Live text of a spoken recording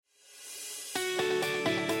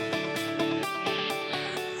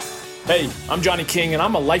Hey, I'm Johnny King, and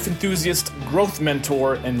I'm a life enthusiast, growth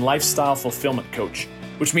mentor, and lifestyle fulfillment coach,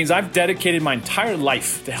 which means I've dedicated my entire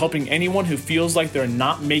life to helping anyone who feels like they're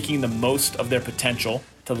not making the most of their potential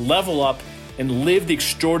to level up and live the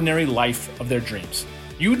extraordinary life of their dreams.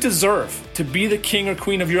 You deserve to be the king or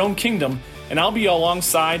queen of your own kingdom, and I'll be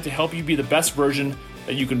alongside to help you be the best version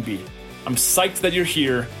that you can be. I'm psyched that you're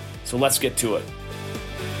here, so let's get to it.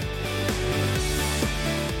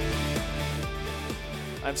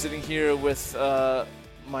 I'm sitting here with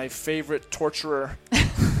my favorite torturer,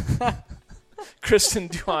 Kristen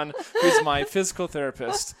Douhan, who's my physical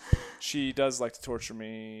therapist. She does like to torture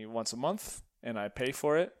me once a month, and I pay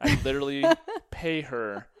for it. I literally pay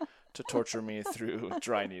her to torture me through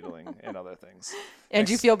dry needling and other things. And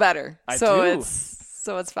you feel better. I do. do.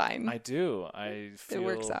 So it's fine. I do. I feel it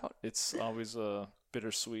works out. It's always a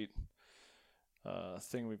bittersweet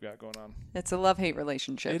thing we've got going on. It's a love-hate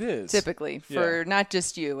relationship. It is typically for not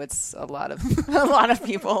just you. It's a lot of a lot of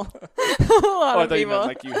people. a lot of I thought people. you meant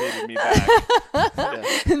like you hated me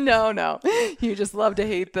back. No. You just love to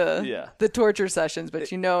hate the torture sessions,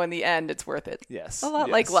 but in the end, it's worth it. Yes. A lot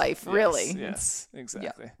like life, really. Yes.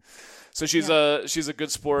 Exactly. Yeah. So she's a good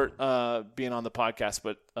sport being on the podcast,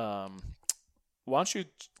 but why don't you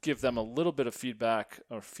give them a little bit of a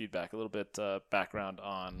little bit background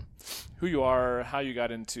on who you are, how you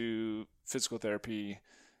got into physical therapy,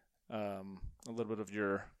 a little bit of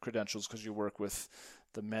your credentials because you work with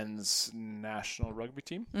the men's national rugby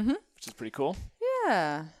team, which is pretty cool.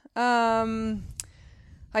 Yeah.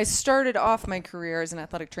 I started off my career as an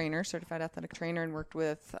certified athletic trainer, and worked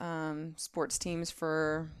with sports teams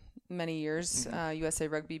for many years, USA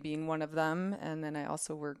Rugby being one of them. And then I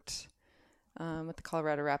also worked with the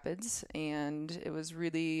Colorado Rapids, and it was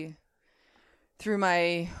really through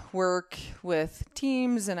my work with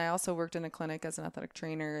teams, and I also worked in a clinic as an athletic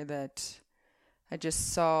trainer, that I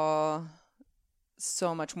just saw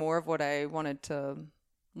so much more of what I wanted to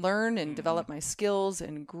learn and develop my skills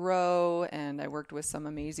and grow. And I worked with some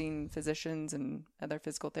amazing physicians and other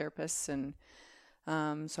physical therapists, and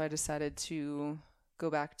so I decided to go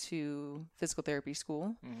back to physical therapy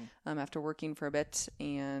school after working for a bit,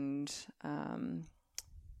 and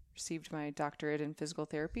received my doctorate in physical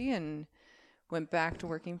therapy, and went back to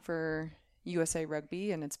working for USA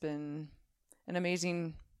Rugby. And it's been an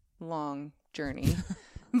amazing long journey,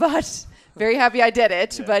 but very happy I did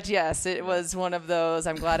it. Yeah. But yes, it was one of those,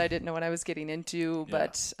 I'm glad I didn't know what I was getting into,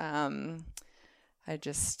 but I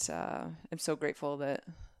just am so grateful that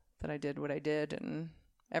I did what I did, and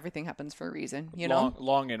everything happens for a reason, know?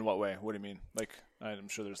 Long in what way? What do you mean? Like, I'm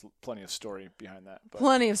sure there's plenty of story behind that. But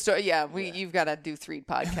plenty of story. Yeah, you've got to do 3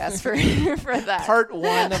 podcasts for that. Part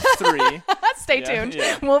 1 of 3. Stay tuned.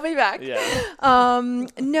 Yeah. We'll be back. Yeah.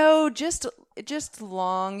 No, just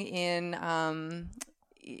long in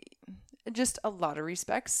just a lot of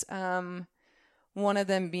respects. One of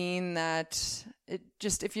them being that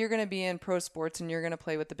if you're going to be in pro sports and you're going to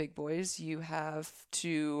play with the big boys, you have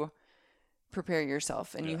to prepare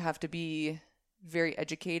yourself, and you have to be very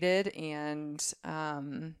educated, and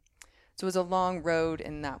so it was a long road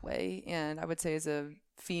in that way. And I would say, as a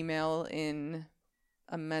female in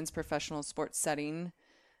a men's professional sports setting,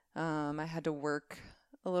 I had to work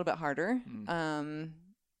a little bit harder, and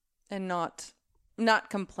not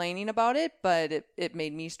complaining about it, but it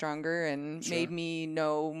made me stronger, and made me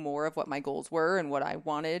know more of what my goals were and what I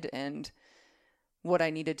wanted and what I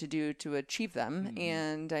needed to do to achieve them.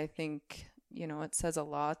 And I think it says a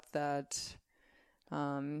lot that,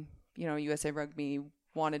 USA Rugby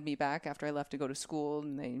wanted me back after I left to go to school,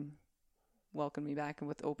 and they welcomed me back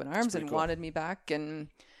with open arms and wanted me back. And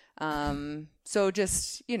so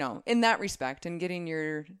just, in that respect, and getting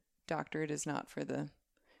your doctorate is not for the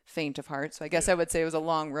faint of heart. So I guess I would say it was a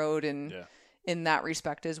long road in that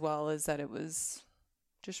respect, as well as that it was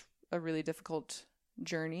just a really difficult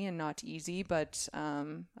journey and not easy, but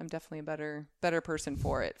I'm definitely a better person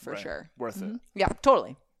for it, for sure. Worth it. Yeah,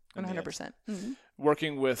 totally. 100%.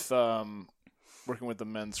 Working with the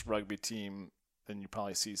men's rugby team, then you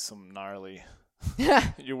probably see some gnarly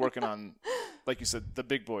you're working on, like you said, the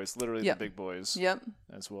big boys, literally the big boys. Yep.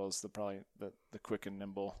 As well as the quick and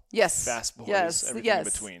nimble. Yes. Fast boys, everything in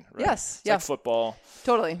between, right? Yes. It's like football.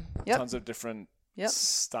 Totally. Yep. Tons of different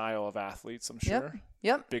style of athletes, I'm sure.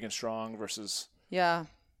 Yep. Big and strong versus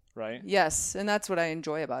right? Yes, and that's what I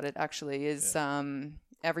enjoy about it, actually, is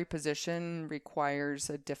every position requires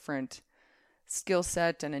a different skill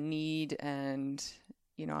set and a need, and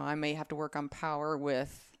I may have to work on power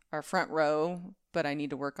with our front row, but I need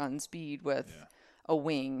to work on speed with a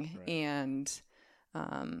wing. Right. And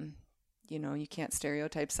you can't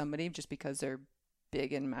stereotype somebody just because they're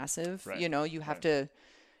big and massive. Right. You have to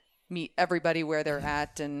meet everybody where they're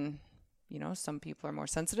at. And, you know, some people are more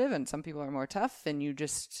sensitive and some people are more tough, and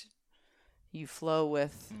you flow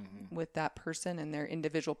with that person and their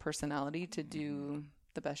individual personality to do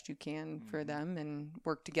the best you can for them and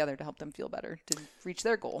work together to help them feel better to reach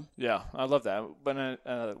their goal. Yeah, I love that. But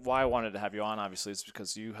why I wanted to have you on, obviously, is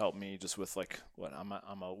because you helped me just with like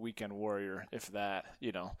I'm a weekend warrior, if that,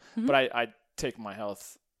 you know. But I take my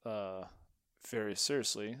health very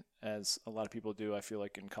seriously, as a lot of people do, I feel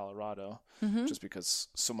like, in Colorado, just because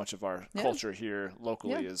so much of our culture here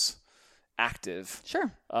locally is active.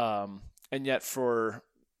 Sure. And yet for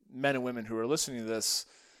men and women who are listening to this,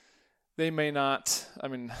 they may not, I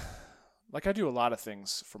mean, like I do a lot of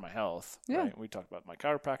things for my health, right? We talked about my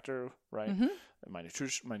chiropractor, right? And my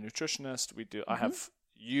nutritionist. I have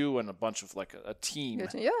you and a bunch of like a team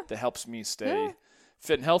that helps me stay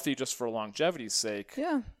fit and healthy just for longevity's sake.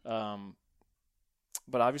 Yeah.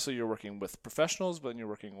 But obviously you're working with professionals, but you're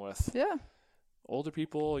working with older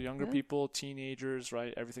people, younger people, teenagers,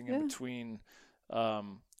 right? Everything in between.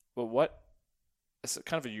 But it's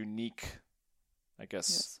kind of a unique, I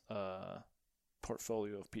guess,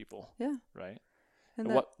 portfolio of people. Yeah. Right.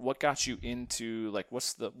 And what got you into, like,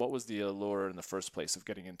 what was the allure in the first place of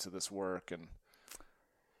getting into this work? And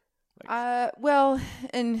well,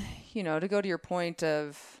 and you know, to go to your point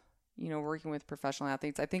of, you know, working with professional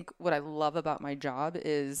athletes, I think what I love about my job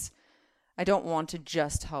is I don't want to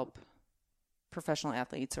just help professional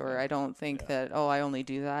athletes, or I don't think that, I only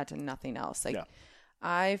do that and nothing else. Like,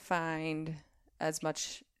 I find as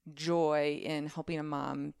much joy in helping a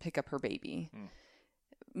mom pick up her baby.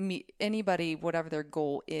 Anybody, whatever their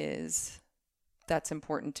goal is, that's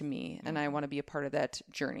important to me, and I want to be a part of that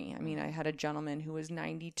journey. I mean, I had a gentleman who was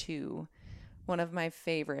 92, one of my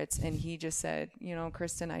favorites, and he just said, you know,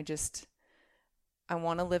 Kristen, I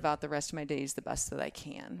want to live out the rest of my days the best that I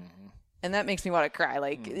can. And that makes me want to cry,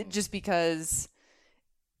 like, just because,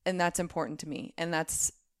 and that's important to me. And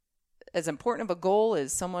that's as important of a goal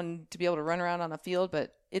as someone to be able to run around on a field,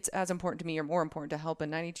 but it's as important to me, or more important, to help a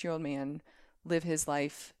 92-year-old man live his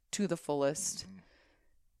life to the fullest,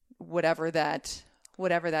 whatever that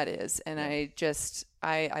is. And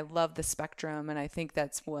I love the spectrum. And I think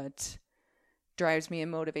that's what drives me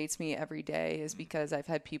and motivates me every day, is because I've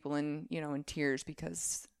had people in tears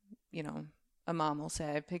because, you know, a mom will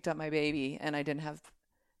say, I picked up my baby and I didn't have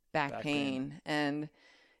back pain. And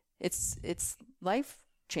it's life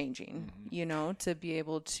changing, you know, to be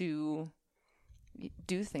able to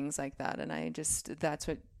do things like that. And that's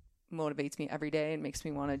what motivates me every day and makes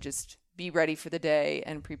me want to just be ready for the day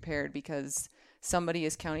and prepared, because somebody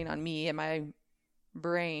is counting on me and my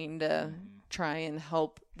brain to try and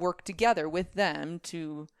help work together with them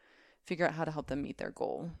to figure out how to help them meet their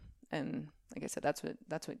goal. And like I said, that's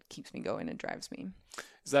what keeps me going and drives me.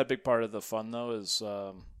 Is that a big part of the fun, though? Is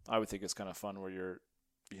I would think it's kind of fun where you're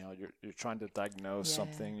trying to diagnose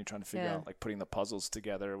something. You're trying to figure out, like, putting the puzzles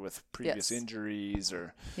together with previous injuries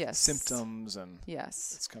or symptoms, and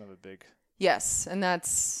it's kind of a big. Yes, and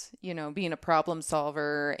that's, you know, being a problem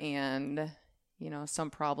solver, and, you know, some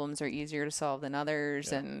problems are easier to solve than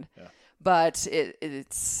others, but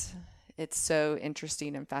it's so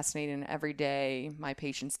interesting and fascinating. Every day my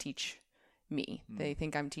patients teach me. They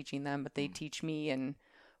think I'm teaching them, but they teach me, and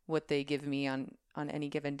what they give me on any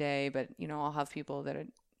given day. But, you know, I'll have people that are,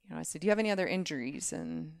 you know, I said, do you have any other injuries?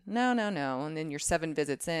 And no. And then you're 7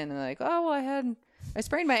 visits in and they're like, oh, well, I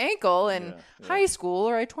sprained my ankle in high school,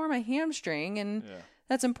 or I tore my hamstring. And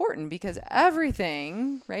that's important, because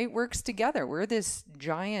everything, right, works together. We're this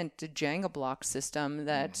giant Jenga block system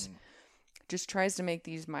that just tries to make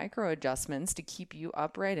these micro adjustments to keep you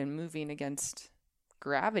upright and moving against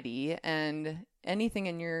gravity. And anything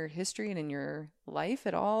in your history and in your life,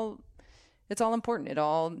 it's all important. It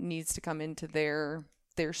all needs to come into their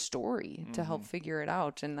story to help figure it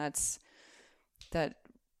out. And that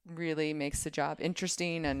really makes the job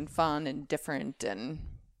interesting and fun and different, and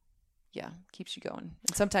keeps you going.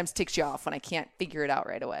 And sometimes ticks you off when I can't figure it out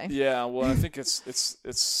right away. Yeah, well, I think it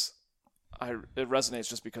resonates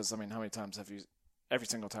just because, I mean, how many times have you, every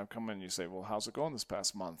single time come in, you say, well, how's it going this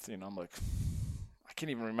past month? You know, I'm like, I can't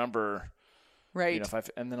even remember. Right. You know,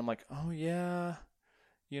 and then I'm like, oh yeah,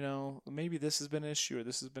 you know, maybe this has been an issue, or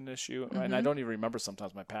this has been an issue. And I don't even remember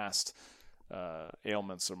sometimes my past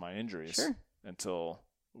ailments or my injuries until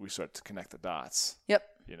we start to connect the dots. Yep.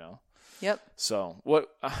 You know? Yep. So what,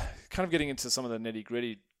 kind of getting into some of the nitty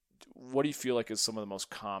gritty, what do you feel like is some of the most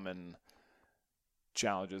common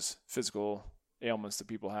challenges, physical ailments that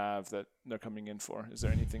people have that they're coming in for? Is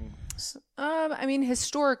there anything? I mean,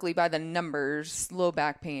 historically, by the numbers, low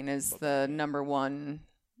back pain is the number one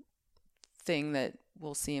thing that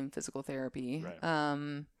we'll see in physical therapy.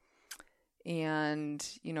 Right. And,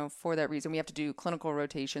 for that reason, we have to do clinical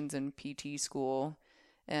rotations in PT school.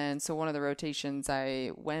 And so one of the rotations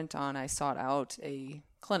I went on, I sought out a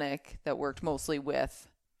clinic that worked mostly with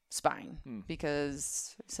spine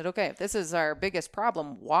because I said, okay, if this is our biggest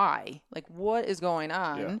problem, why? Like, what is going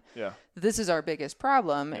on? Yeah. This is our biggest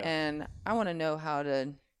problem, and I want to know how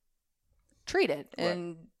to treat it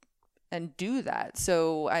and do that.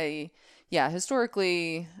 So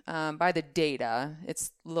historically, by the data,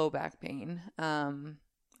 it's low back pain.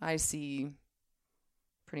 I see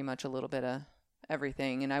pretty much a little bit of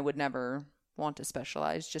everything, and I would never want to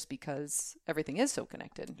specialize just because everything is so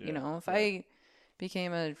connected. If I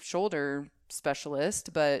became a shoulder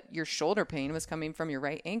specialist, but your shoulder pain was coming from your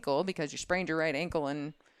right ankle because you sprained your right ankle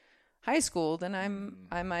in high school, then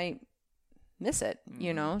I might miss it,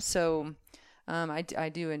 So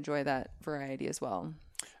I do enjoy that variety as well.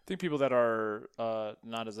 I think people that are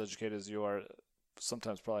not as educated as you are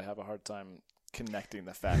sometimes probably have a hard time connecting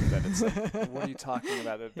the fact that it's like, what are you talking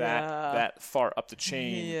about? That far up the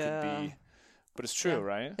chain could be, but it's true,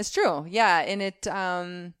 right? It's true. Yeah. And it,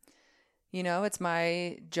 it's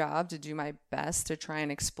my job to do my best to try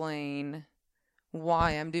and explain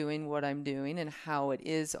why I'm doing what I'm doing and how it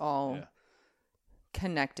is all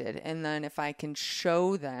connected. And then if I can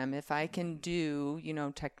show them, if I can do,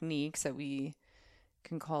 techniques that we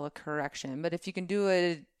can call a correction, but if you can do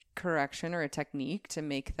a correction or a technique to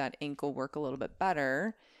make that ankle work a little bit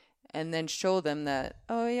better and then show them that,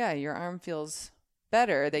 oh yeah, your arm feels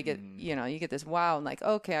better, they get, you get this wow, and like,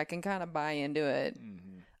 okay, I can kind of buy into it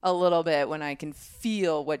a little bit when I can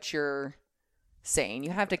feel what you're saying. You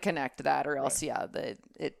have to connect that or else,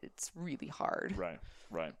 it's really hard.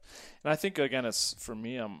 Right. And I think, again, it's for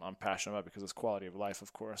me, I'm passionate about it because it's quality of life,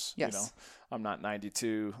 of course. Yes. I'm not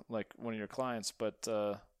 92 like one of your clients, but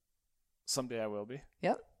someday I will be.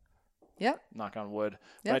 Yep. Knock on wood.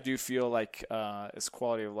 But I do feel like it's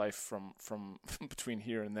quality of life from between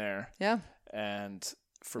here and there. Yeah. And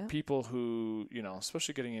for people who,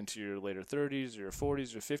 especially getting into your later 30s, your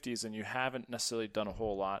 40s, your 50s, and you haven't necessarily done a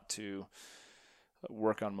whole lot to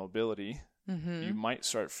work on mobility, you might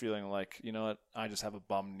start feeling like, you know what, I just have a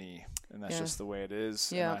bum knee, and that's just the way it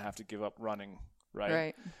is, and I have to give up running,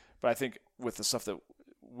 right? But I think with the stuff that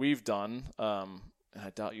we've done, and I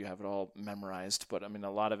doubt you have it all memorized, but I mean,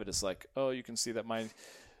 a lot of it is like, oh, you can see that my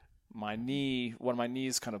knee, one of my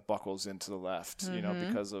knees kind of buckles into the left,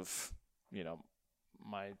 because of,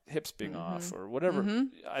 my hips being off or whatever.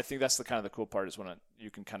 I think that's the kind of the cool part is when you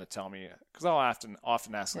can kind of tell me, because I'll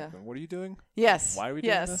often ask, like, what are you doing? Yes. Why are we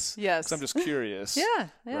doing this? Yes. Because I'm just curious.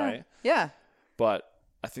 Right? Yeah. But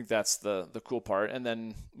I think that's the cool part. And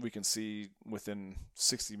then we can see within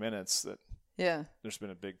 60 minutes that there's been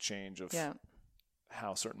a big change of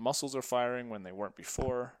how certain muscles are firing when they weren't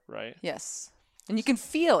before, right? Yes. And you can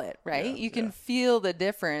feel it, right? You can feel the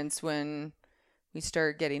difference when we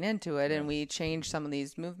start getting into it and we change some of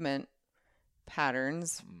these movement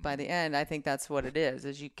patterns by the end. I think that's what it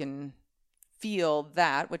is you can feel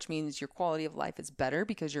that, which means your quality of life is better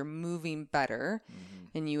because you're moving better.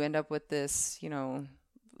 And you end up with this,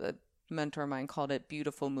 a mentor of mine called it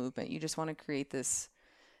beautiful movement. You just want to create this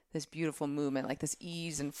beautiful movement, like this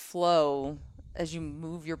ease and flow as you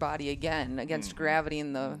move your body again against gravity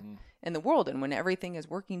in the world. And when everything is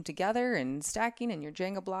working together and stacking and your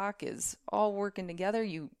Jenga block is all working together,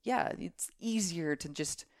 it's easier to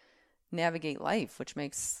just navigate life, which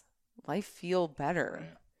makes life feel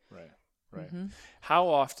better. Right. How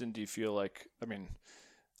often do you feel like, I mean,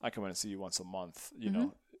 I come in and see you once a month,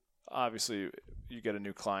 obviously you get a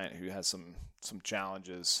new client who has some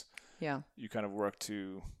challenges. Yeah. You kind of work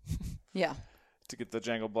to to get the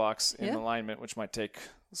Jenga blocks in alignment, which might take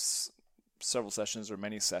several sessions or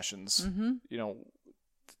many sessions.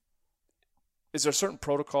 Is there a certain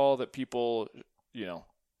protocol that people,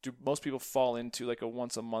 do most people fall into like a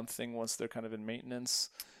once a month thing once they're kind of in maintenance?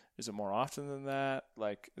 Is it more often than that?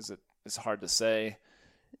 Like, it's hard to say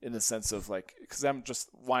in the sense of like, because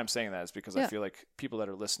why I'm saying that is because I feel like people that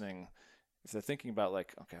are listening, if they're thinking about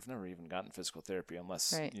like, okay, I've never even gotten physical therapy unless,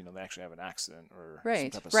 they actually have an accident or some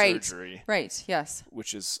type of surgery. Right. Yes.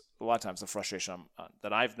 Which is a lot of times the frustration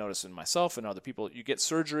that I've noticed in myself and other people. You get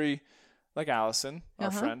surgery, like Allison, our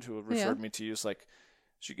friend who referred me to you. It's like,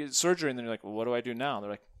 she gets surgery and then you're like, well, what do I do now? They're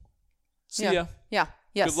like, see ya. Yeah.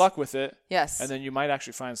 Yes. Good luck with it. Yes. And then you might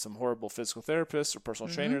actually find some horrible physical therapists or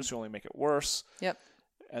personal trainers who only make it worse. Yep.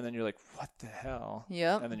 And then you're like, what the hell?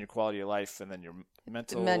 Yep. And then your quality of life and then your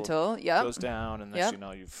mental goes down. And then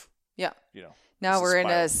you've, now we're in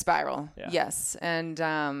a spiral. Yeah. Yes. And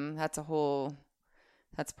that's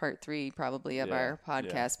part 3 probably of our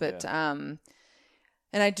podcast. But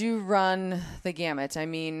And I do run the gamut. I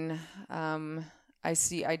mean,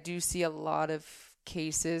 I do see a lot of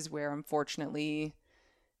cases where unfortunately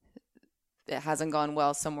it hasn't gone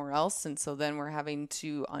well somewhere else. And so then we're having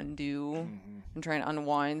to undo and try and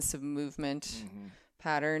unwind some movement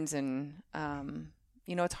patterns. And,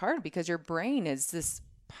 it's hard because your brain is this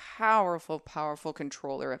powerful, powerful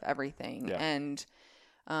controller of everything. Yeah. And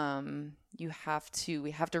we have to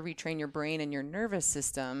retrain your brain and your nervous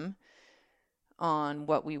system on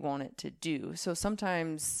what we want it to do. So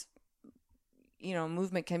sometimes,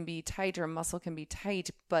 movement can be tight or muscle can be tight,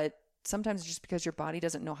 but sometimes it's just because your body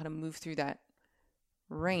doesn't know how to move through that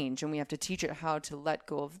range, and we have to teach it how to let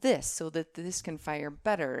go of this so that this can fire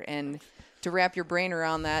better, and to wrap your brain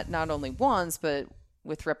around that not only once, but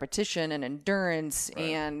with repetition and endurance.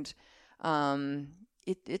 Right. And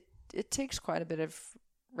it takes quite a bit of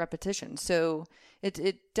repetition. So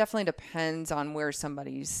it definitely depends on where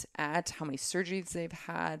somebody's at, how many surgeries they've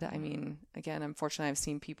had. I mean, again, unfortunately, I've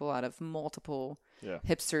seen people out of multiple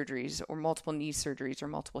hip surgeries or multiple knee surgeries or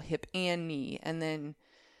multiple hip and knee. And then,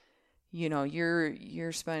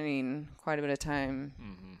 you're spending quite a bit of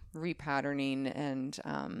time repatterning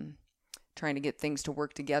and trying to get things to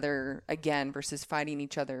work together again versus fighting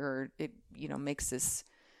each other. Or it, makes this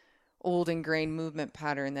old ingrained movement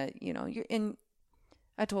pattern that, you're in.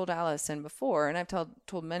 I told Allison before, and I've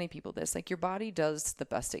told many people this, like, your body does the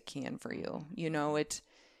best it can for you. You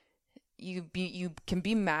can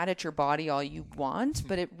be mad at your body all you want,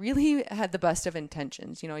 but it really had the best of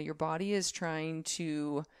intentions. Your body is trying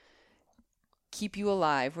to keep you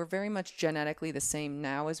alive. We're very much genetically the same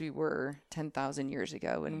now as we were 10,000 years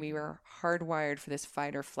ago, and we were hardwired for this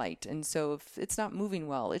fight or flight. And so if it's not moving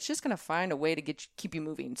well, it's just going to find a way to keep you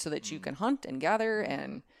moving so that you can hunt and gather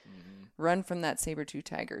and run from that saber-tooth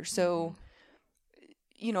tiger. So,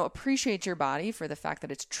 appreciate your body for the fact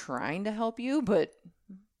that it's trying to help you, but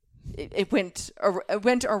it went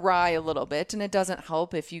awry a little bit, and it doesn't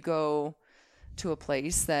help if you go to a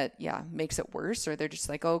place that, makes it worse, or they're just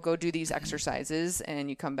like, oh, go do these exercises, and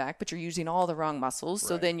you come back, but you're using all the wrong muscles. Right.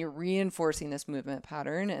 So then you're reinforcing this movement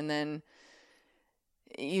pattern, and then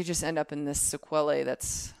you just end up in this sequelae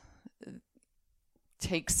that's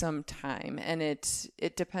takes some time, and it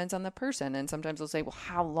depends on the person. And sometimes they'll say, well,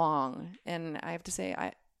 how long? And I have to say,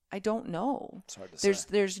 I don't know. It's hard to say.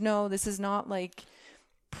 This is not like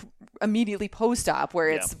immediately post-op where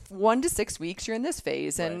it's 1 to 6 weeks you're in this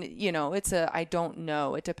phase. Right. And I don't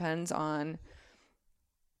know. It depends on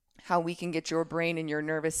how we can get your brain and your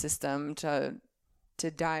nervous system to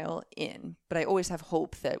dial in. But I always have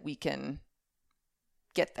hope that we can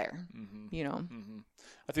get there.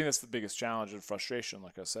 I think that's the biggest challenge and frustration,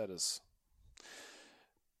 like I said,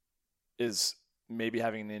 is maybe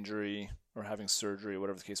having an injury or having surgery,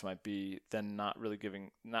 whatever the case might be, then not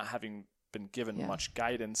having been given much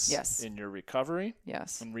guidance in your recovery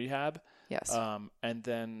and rehab. Yes. And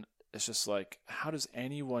then it's just like, how does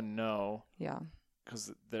anyone know? Yeah.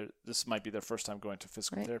 Because this might be their first time going to a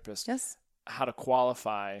physical therapist. Yes. How to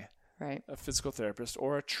qualify a physical therapist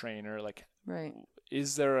or a trainer? Like,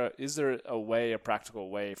 is there a practical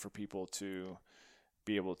way for people to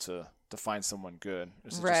be able to find someone good?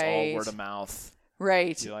 Is it just all word of mouth?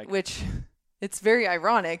 Right. Which it's very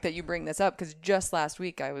ironic that you bring this up, because just last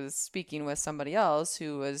week I was speaking with somebody else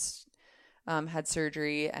who was had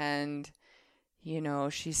surgery, and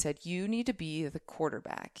she said, you need to be the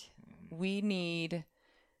quarterback. We need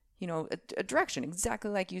a direction,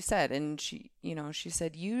 exactly like you said. And she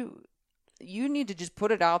said, you need to just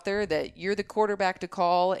put it out there that you're the quarterback to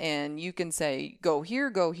call, and you can say, go here,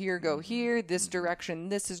 go here, go here, this direction,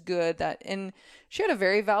 this is good. That, and she had a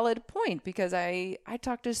very valid point, because I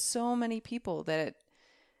talked to so many people that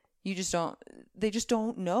they just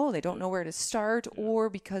don't know. They don't know where to start, or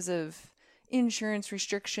because of insurance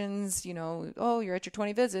restrictions, oh, you're at your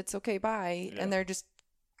 20 visits. Okay, bye. Yeah. And they're just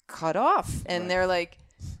cut off, and they're like,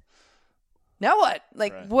 now what?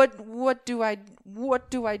 Like, what do I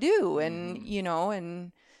do? And,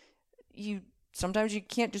 and sometimes you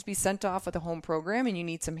can't just be sent off with a home program, and you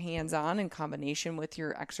need some hands-on in combination with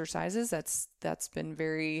your exercises. That's been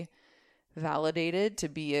very validated to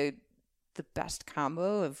be the best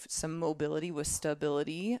combo of some mobility with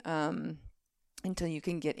stability, until you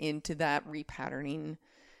can get into that repatterning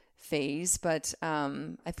phase. But,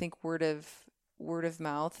 I think word of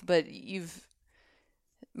mouth, but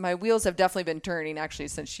my wheels have definitely been turning, actually,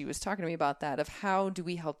 since she was talking to me about that, of how do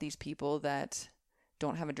we help these people that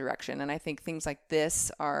don't have a direction. And I think things like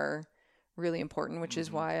this are really important, which is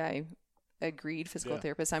why I agreed physical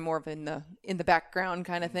therapist. I'm more of in the background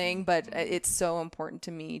kind of thing, but it's so important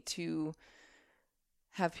to me to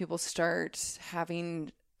have people start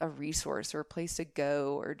having a resource or a place to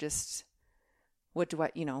go, or just what do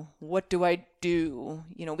I do?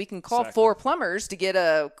 We can call 4 plumbers to get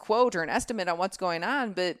a quote or an estimate on what's going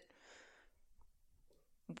on, but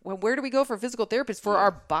where do we go for a physical therapist for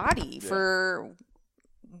our body, for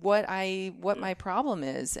what my problem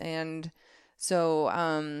is? And so,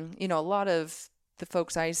 a lot of the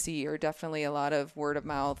folks I see are definitely a lot of word of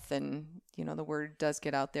mouth, and, the word does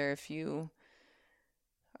get out there if you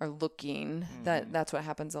are looking. That's what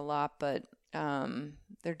happens a lot, but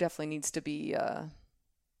there definitely needs to be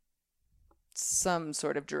some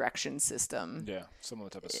sort of direction system. Yeah, some other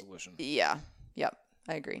type of solution. Yeah, yep,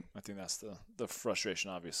 I agree. I think that's the frustration,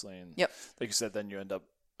 obviously. And yep. Like you said, then you end up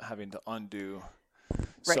having to undo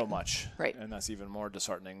right. so much. Right. And that's even more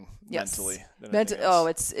disheartening yes. mentally than anything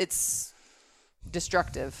else. It's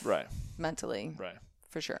destructive. Right. Mentally. Right.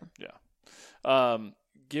 For sure. Yeah.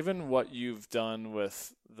 Given what you've done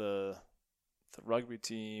with the rugby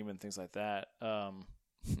team and things like that,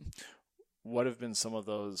 what have been some of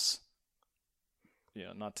those,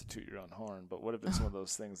 not to toot your own horn, but what have been some of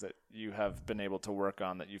those things that you have been able to work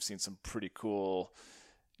on that you've seen some pretty cool,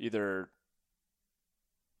 either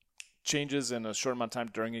changes in a short amount of time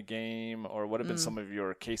during a game, or what have been some of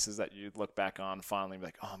your cases that you look back on finally and be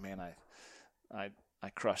like, oh man, I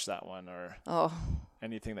crushed that one, or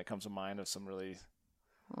anything that comes to mind of some really.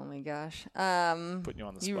 Oh my gosh. Putting you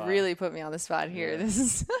on the spot. You really put me on the spot here. Yeah. This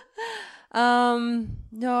is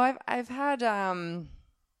no, I've had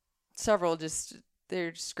several,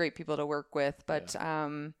 they're just great people to work with, but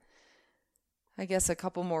I guess a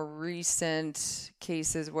couple more recent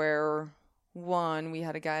cases where we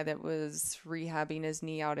had a guy that was rehabbing his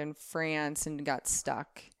knee out in France and got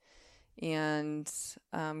stuck, and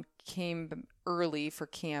came early for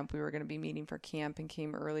camp. We were going to be meeting for camp, and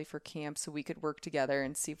came early for camp so we could work together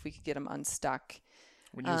and see if we could get him unstuck.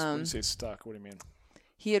 When you say stuck, what do you mean?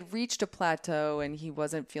 He had reached a plateau and he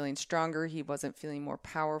wasn't feeling stronger. He wasn't feeling more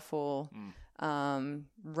powerful.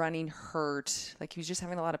 Running hurt. Like, he was just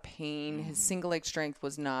having a lot of pain. His single leg strength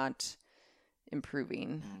was not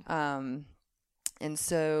improving. And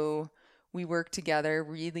so we worked together,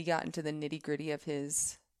 really got into the nitty gritty of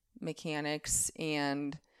his mechanics,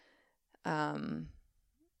 and long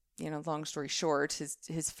story short,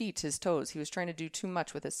 his feet, his toes, he was trying to do too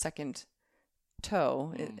much with his second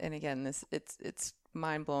toe. And again, it's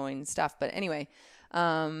mind-blowing stuff, but anyway,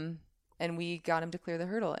 and we got him to clear the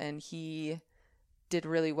hurdle, and he did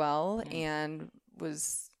really well and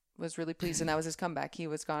was really pleased. And that was his comeback. He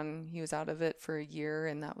was gone. He was out of it for a year,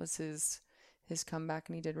 and that was his comeback,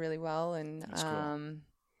 and he did really well. And that's cool.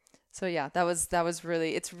 So yeah, that was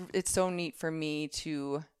really, it's so neat for me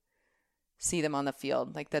to see them on the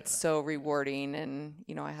field. Like, that's so rewarding. And,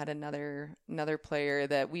 I had another player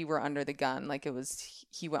that we were under the gun. Like, it was,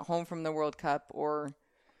 he went home from the World Cup, or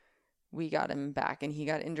we got him back, and he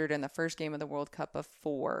got injured in the first game of the World Cup of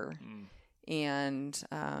 4. And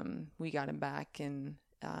we got him back, and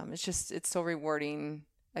it's so rewarding,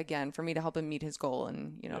 again, for me to help him meet his goal,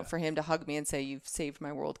 and, for him to hug me and say, "You've saved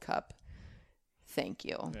my World Cup. Thank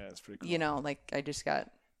you." Yeah, it's pretty cool. I just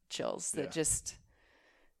got chills. That just,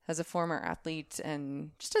 as a former athlete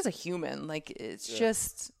and just as a human, it's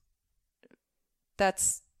just,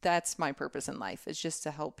 that's my purpose in life, is just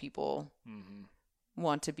to help people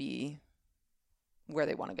want to be where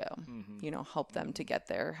they want to go, help them to get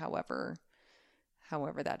there, however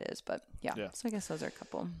that is. But so I guess those are a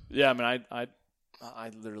couple. Yeah. I mean, I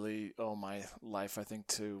literally owe my life, I think,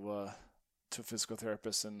 to a physical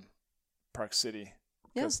therapist in Park City,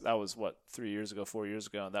 because that was 4 years ago.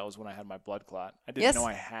 That was when I had my blood clot. I didn't know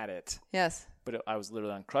I had it. Yes. But I was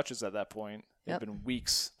literally on crutches at that point. It had been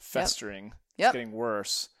weeks festering. Yep. It's getting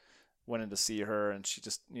worse. Went in to see her, and she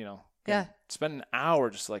just, spent an hour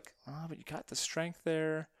just like, "Oh, but you got the strength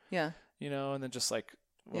there." Yeah. And then just like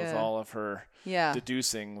with all of her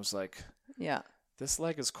deducing was like, this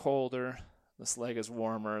leg is colder. This leg is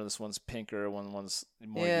warmer. This one's pinker. One's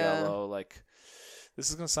more yellow. Like, this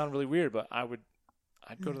is going to sound really weird, but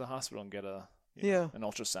I'd go to the hospital and get an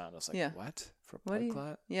ultrasound. I was like, what? For a blood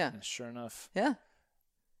clot? Yeah. And sure enough. Yeah.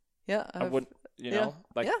 Yeah. I wouldn't,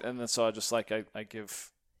 and then so I just I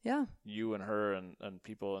give you and her and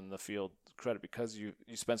people in the field credit, because you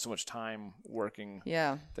spend so much time working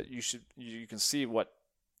that you can see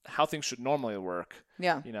how things should normally work.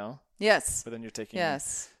 Yeah. Yes. But then you're taking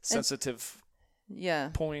sensitive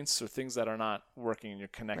points or things that are not working, and you're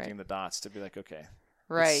connecting the dots to be like, okay,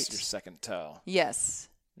 this is your second toe. Yes.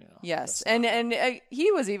 Yes. And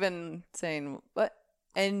he was even saying, what?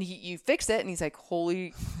 And you fix it, and he's like,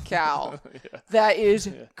 "Holy cow, that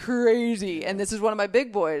is crazy!" And this is one of my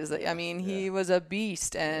big boys. I mean, he was a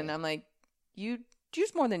beast, and I'm like, "You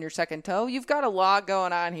use more than your second toe. You've got a lot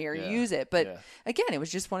going on here. Yeah. Use it. But again, it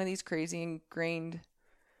was just one of these crazy ingrained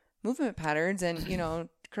movement patterns. And,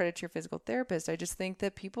 credit to your physical therapist. I just think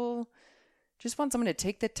that people just want someone to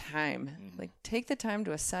take the time, like take the time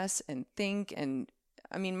to assess and think. And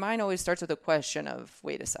I mean, mine always starts with a question of,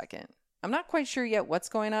 wait a second, I'm not quite sure yet what's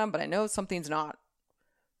going on, but I know something's not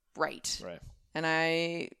right. Right. And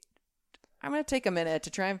I'm going to take a minute to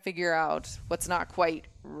try and figure out what's not quite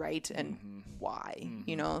right and why,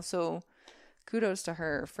 so kudos to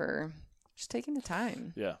her for just taking the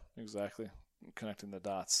time. Yeah, exactly. Connecting the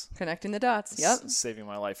dots. Yep. Saving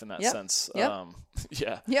my life in that sense. Yep.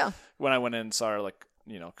 Yeah. When I went in and saw her, like,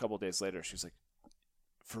 a couple of days later, she was like,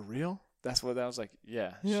 for real? That's what I was like,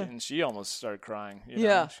 yeah. And she almost started crying.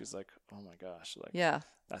 She's like, oh my gosh. Like,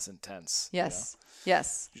 that's intense. Yes.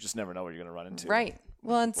 You just never know what you're going to run into. Right.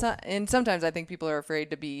 Well, and sometimes I think people are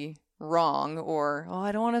afraid to be wrong, or,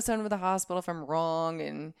 I don't want to send him to the hospital if I'm wrong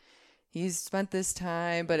and he's spent this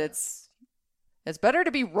time, but it's better to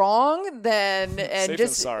be wrong than safe just than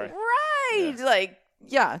sorry. Right. Yeah. Like,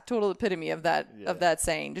 total epitome of that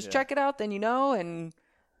saying. Just check it out, then and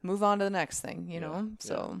move on to the next thing,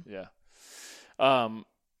 So I've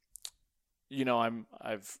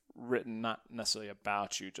written not necessarily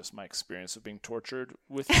about you, just my experience of being tortured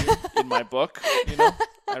with you in my book.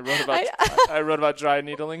 I wrote about dry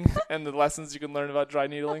needling and the lessons you can learn about dry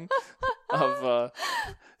needling of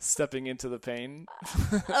stepping into the pain.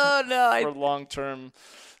 Oh no! For long-term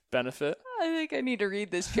benefit. I think I need to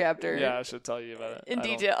read this chapter. Yeah, I should tell you about it in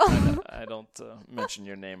detail. I don't mention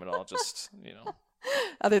your name at all. Just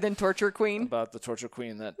other than torture queen. About the torture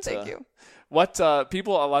queen. That thank you. What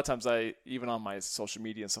people a lot of times even on my social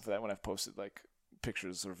media and stuff like that, when I've posted like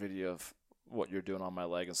pictures or video of what you're doing on my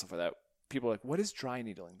leg and stuff like that, people are like, what is dry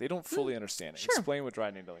needling? They don't fully understand it. Sure. Explain what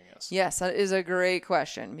dry needling is. Yes, that is a great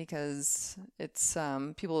question because it's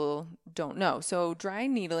people don't know. So dry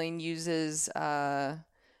needling uses a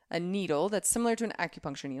needle that's similar to an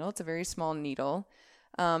acupuncture needle. It's a very small needle.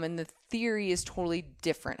 And the theory is totally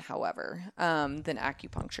different, however, than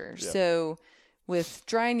acupuncture. Yep. So with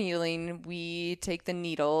dry needling, we take the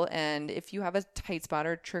needle, and if you have a tight spot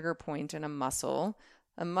or trigger point in a muscle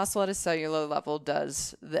at a cellular level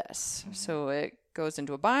does this. Mm-hmm. So it goes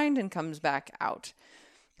into a bind and comes back out.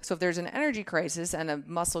 So if there's an energy crisis and a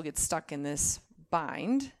muscle gets stuck in this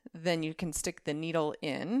bind, then you can stick the needle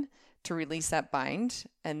in to release that bind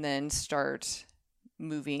and then start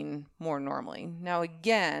moving more normally. Now,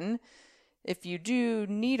 again, if you do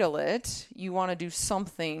needle it, you want to do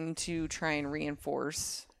something to try and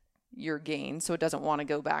reinforce your gain so it doesn't want to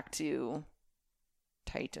go back to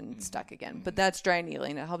tight and stuck again. But that's dry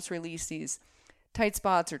needling. It helps release these tight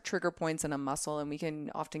spots or trigger points in a muscle, and we can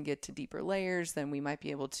often get to deeper layers than we might be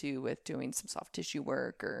able to with doing some soft tissue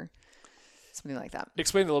work or something like that.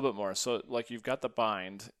 Explain it a little bit more. So, like, you've got the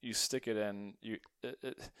bind, you stick it in,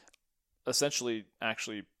 it essentially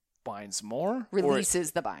actually binds more?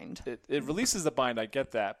 Releases the bind. It releases the bind, I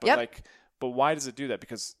get that. But yep. But why does it do that?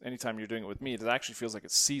 Because anytime you're doing it with me, it actually feels like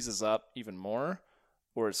it seizes up even more,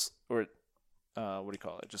 or it what do you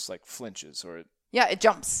call it? Just like flinches, or it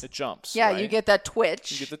jumps. It jumps. Yeah, right? You get that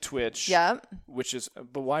twitch. You get the twitch. Yeah.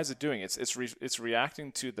 But why is it doing it? It's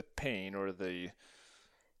reacting to the pain or the.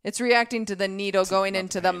 It's reacting to the needle going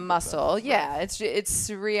into the muscle. Right. Yeah, it's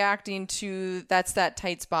reacting to that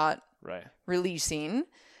tight spot. Right. Releasing.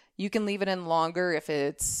 You can leave it in longer if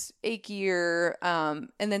it's achier.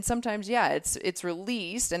 And then sometimes, it's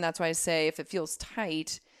released. And that's why I say if it feels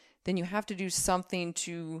tight, then you have to do something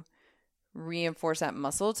to reinforce that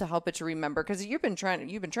muscle to help it to remember. Because you've been trying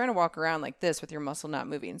to walk around like this with your muscle not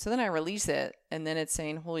moving. So then I release it, and then it's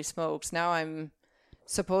saying, holy smokes, now I'm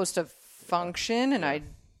supposed to function, and I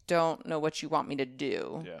don't know what you want me to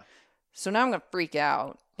do. Yeah. So now I'm going to freak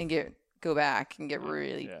out and go back and get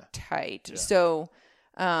really tight. Yeah. So,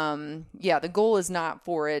 the goal is not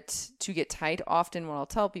for it to get tight. Often what I'll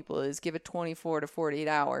tell people is give it 24 to 48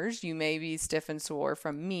 hours. You may be stiff and sore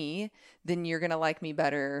from me. Then you're going to like me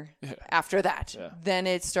better after that. Yeah. Then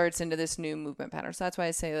it starts into this new movement pattern. So that's why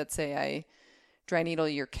I say, let's say I dry needle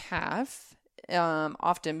your calf.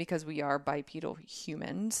 Often because we are bipedal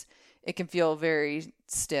humans, it can feel very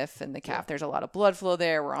stiff in the calf. There's a lot of blood flow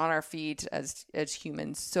there. We're on our feet as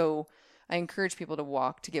humans. So I encourage people to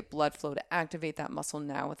walk to get blood flow to activate that muscle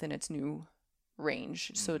now within its new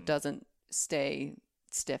range so it doesn't stay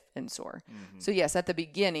stiff and sore. Mm-hmm. So yes, at the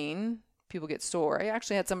beginning, people get sore. I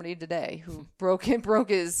actually had somebody today who broke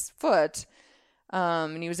his foot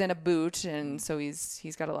and he was in a boot, and so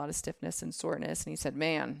he's got a lot of stiffness and soreness, and he said,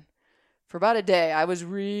 man, for about a day I was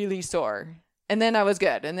really sore. And then I was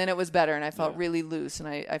good, and then it was better, and I felt really loose, and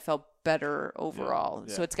I felt better overall.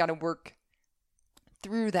 So it's got to work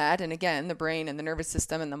through that. And again, the brain and the nervous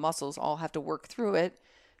system and the muscles all have to work through it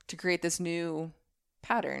to create this new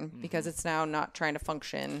pattern because it's now not trying to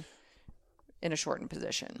function in a shortened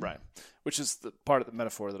position. Right. Which is the part of the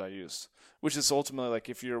metaphor that I used, which is ultimately like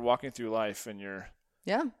if you're walking through life and you're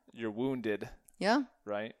wounded,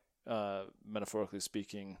 right? Metaphorically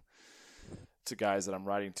speaking, to guys that I'm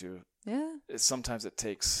writing to, sometimes it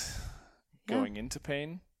takes going into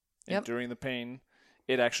pain, enduring the pain,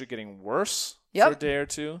 it actually getting worse for a day or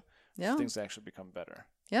two, for things to actually become better.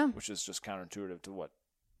 Yeah. Which is just counterintuitive to what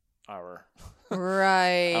our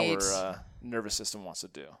our nervous system wants to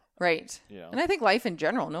do. Right. And I think life in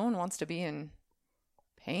general, no one wants to be in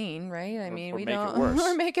pain, right? I mean, we don't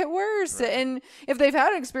or make it worse. Right. And if they've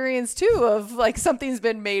had an experience too of like something's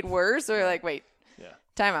been made worse, or like, wait,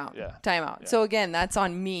 time out. Yeah. So again, that's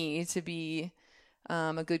on me to be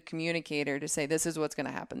a good communicator, to say, this is what's going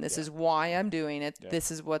to happen. This is why I'm doing it.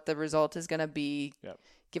 This is what the result is going to be.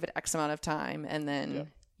 Give it X amount of time, and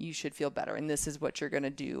then you should feel better. And this is what you're going to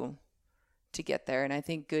do to get there. And I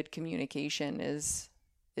think good communication is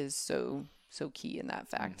so key in that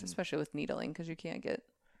fact, especially with needling, because you can't get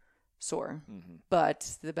sore.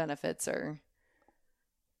 But the benefits are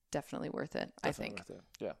definitely worth it, I think. Worth it.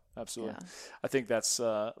 Yeah, absolutely. Yeah. I think that's,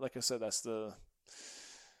 like I said, that's the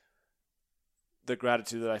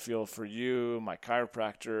gratitude that I feel for you, my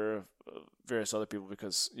chiropractor, various other people,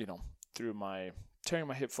 because, through my tearing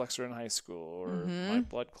my hip flexor in high school, or my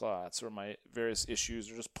blood clots, or my various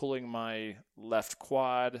issues, or just pulling my left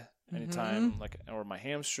quad anytime, or my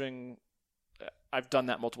hamstring, I've done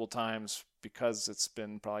that multiple times because it's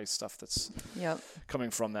been probably stuff that's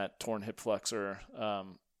coming from that torn hip flexor.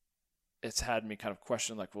 It's had me kind of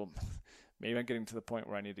question, like, well, maybe I'm getting to the point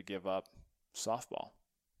where I need to give up softball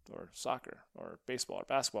or soccer or baseball or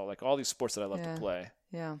basketball, like all these sports that I love to play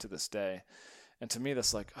to this day. And to me,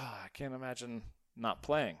 that's like, I can't imagine not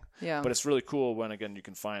playing. Yeah. But it's really cool when, again, you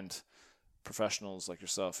can find professionals like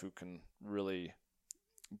yourself who can really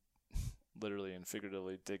literally and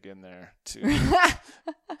figuratively dig in there to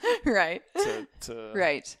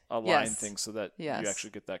to align things so that you actually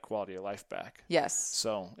get that quality of life back. Yes.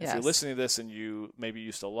 So if you're listening to this and you maybe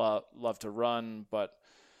used to love to run, but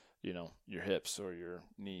your hips or your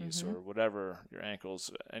knees or whatever, your ankles,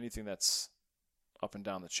 anything that's up and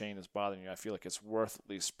down the chain is bothering you, I feel like it's worth at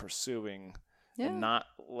least pursuing and not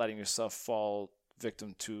letting yourself fall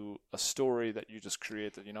victim to a story that you just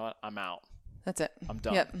create that, I'm out. That's it. I'm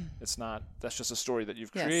done. Yep. That's just a story that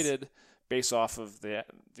you've created based off of the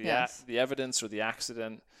evidence or the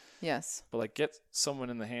accident. Yes. But like get yourself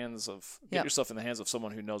in the hands of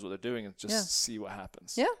someone who knows what they're doing and just see what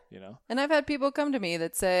happens. Yeah. And I've had people come to me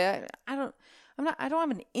that say, I don't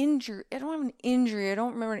have an injury. I don't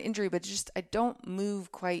remember an injury, but just, I don't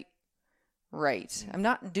move quite right. I'm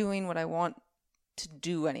not doing what I want to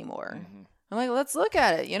do anymore. I'm like, let's look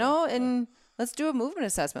at it, and let's do a movement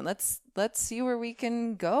assessment. Let's see where we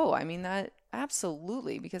can go. I mean, that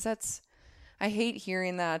absolutely, because I hate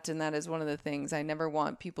hearing that. And that is one of the things I never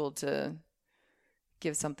want people to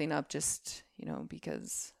give something up just,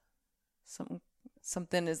 because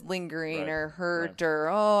something is lingering or hurt or,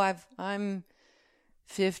 I'm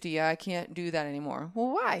 50. I can't do that anymore.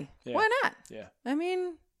 Well, why? Yeah. Why not? Yeah. I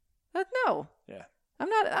mean, no. Yeah. I'm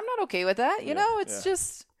not okay with that. It's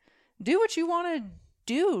just do what you want to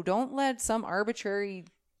do. Don't let some arbitrary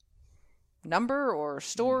number or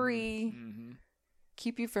story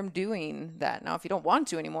keep you from doing that. Now, if you don't want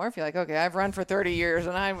to anymore, if you're like, okay, I've run for 30 years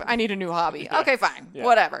and I need a new hobby. Okay, fine.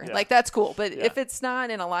 Whatever. Like, that's cool. But if it's not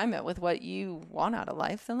in alignment with what you want out of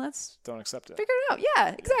life, then don't accept it. Figure it out.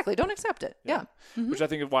 Yeah, exactly. Don't accept it. Yeah. Which I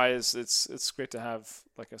think is why it's great to have,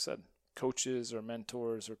 like I said, coaches or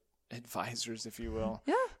mentors or advisors, if you will,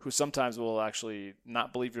 who sometimes will actually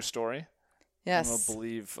not believe your story. Yes. And will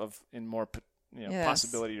believe in more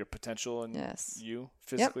possibility or potential in you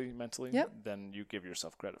physically, mentally, than you give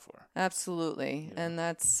yourself credit for. Absolutely. And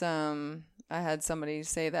that's, I had somebody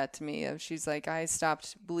say that to me. She's like, I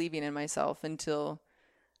stopped believing in myself until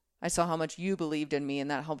I saw how much you believed in me, and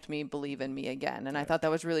that helped me believe in me again. And I thought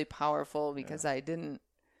that was really powerful because it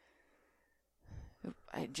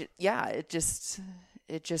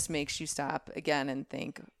just makes you stop again and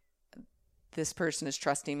think, this person is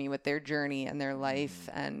trusting me with their journey and their life,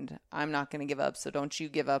 and I'm not going to give up. So don't you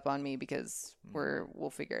give up on me, because we'll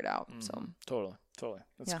figure it out. So totally.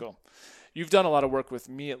 That's cool. You've done a lot of work with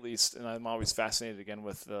me, at least. And I'm always fascinated again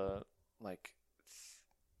with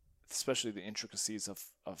especially the intricacies of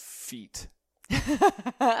feet.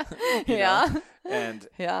 And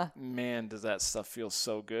man, does that stuff feel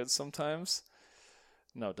so good sometimes.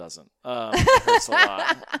 No, it doesn't. It hurts a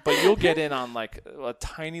lot. But you'll get in on like a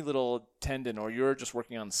tiny little tendon, or you're just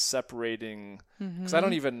working on separating. Because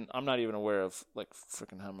I'm not even aware of like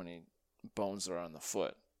freaking how many bones there are on the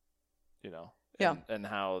foot, and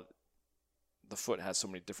how the foot has so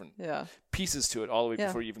many different pieces to it all the way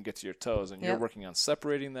before you even get to your toes, and you're working on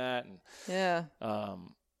separating that. And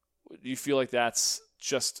do you feel like is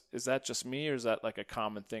that just me, or is that like a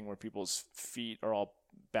common thing where people's feet are all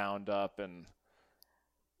bound up and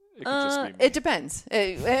it could just be me? It depends.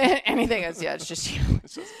 Anything else? Yeah, it's just you.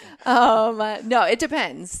 No, it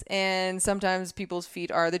depends. And sometimes people's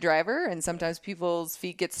feet are the driver, and sometimes people's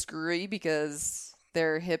feet get screwy because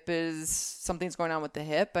something's going on with the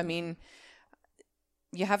hip. I mean,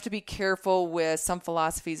 you have to be careful with some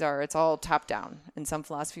philosophies it's all top down, and some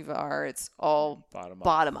philosophies it's all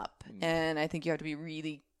bottom up. Mm. And I think you have to be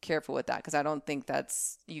really careful with that, because I don't think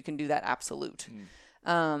you can do that absolute.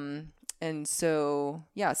 And so,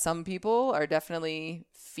 some people are definitely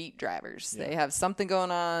feet drivers. Yeah. They have something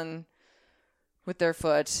going on with their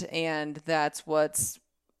foot, and that's what's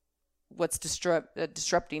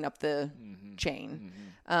disrupting up the chain.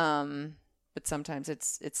 But sometimes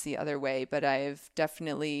it's the other way. But I've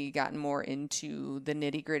definitely gotten more into the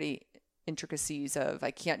nitty-gritty intricacies of,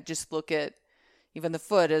 I can't just look at even the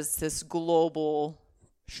foot as this global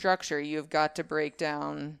structure. You've got to break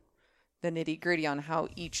down the nitty-gritty on how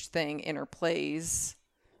each thing interplays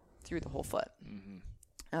through the whole foot.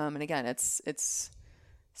 And again, it's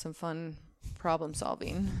some fun problem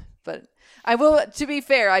solving. But I will, to be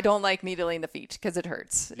fair, I don't like needling the feet because it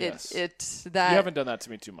hurts. Yes. You haven't done that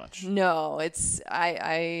to me too much. No, that's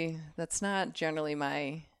not generally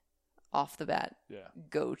my off the bat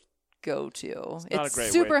go to.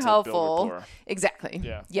 It's super helpful. Exactly.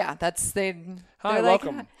 Yeah. That's Hi,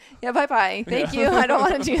 welcome. Like, yeah, bye. Thank you. I don't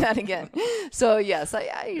want to do that again. So yes,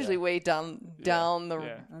 I usually wait down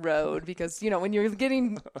the road, because when you're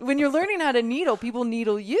learning how to needle, people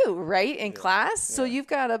needle you, right, in class. So you've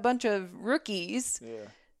got a bunch of rookies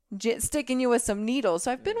sticking you with some needles.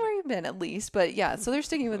 So I've been where you've been, at least, but so they're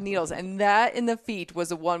sticking with needles, and that in the feet was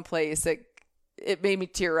the one place that it made me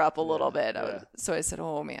tear up a little bit. So I said,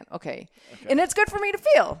 oh man, okay. And it's good for me to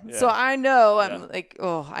feel. Yeah. So I know I'm like,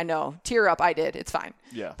 I know, tear up. I did. It's fine.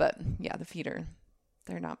 Yeah. But the feet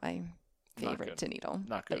they're not my favorite to needle.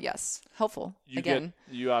 Not good. But yes, helpful.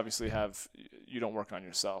 You obviously you don't work on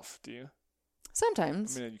yourself, do you?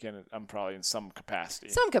 Sometimes. I mean, you can. I'm probably in some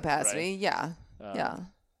capacity. Right? Yeah.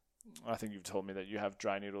 I think you've told me that you have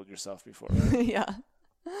dry needled yourself before. Right? Yeah.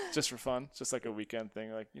 Just for fun, just like a weekend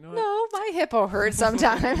thing, like what? No, my hip will hurt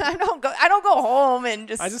sometimes. I don't go home and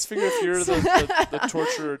just. I just figure if you're the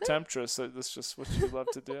torturer temptress, that's just what you love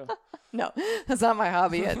to do. No, that's not my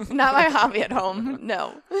hobby. Not my hobby at home.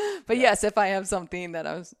 No, but yes, if I have something that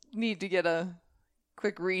I need to get a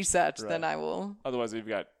quick reset, then I will. Otherwise, you've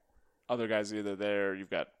got other guys either there.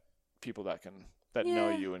 You've got people that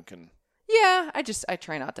know you and can. Yeah, I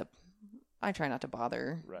try not to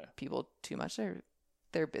bother people too much.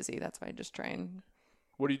 They're busy. That's why I just try and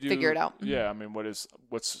figure it out. Yeah, I mean, what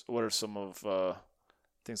are some of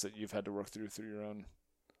things that you've had to work through your own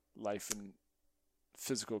life and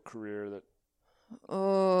physical career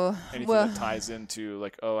anything that ties into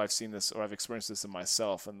like, I've seen this or I've experienced this in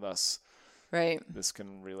myself, and thus this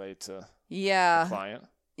can relate to a client?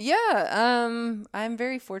 Yeah, I'm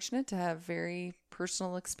very fortunate to have very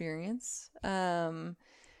personal experience. So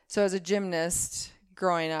as a gymnast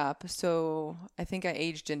growing up, so I think I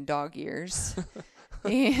aged in dog years.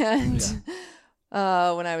 And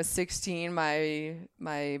when I was 16,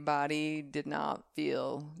 my body did not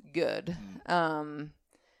feel good.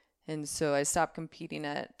 And so I stopped competing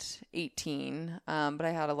at 18. But I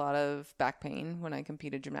had a lot of back pain when I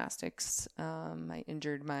competed gymnastics. I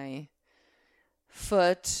injured my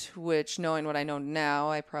foot, which, knowing what I know now,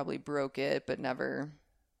 I probably broke it, but never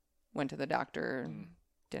went to the doctor and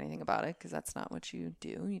did anything about it, because that's not what you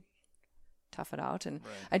do. You tough it out. And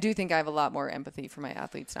I do think I have a lot more empathy for my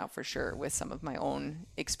athletes now, for sure, with some of my own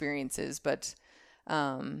experiences. But,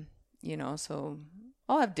 so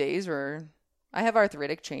I'll have days where I have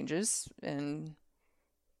arthritic changes,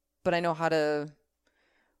 but I know how to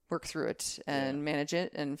work through it and manage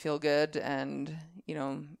it and feel good, and,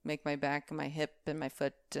 make my back and my hip and my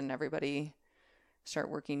foot and everybody start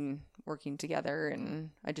working together.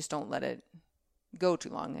 And I just don't let it go too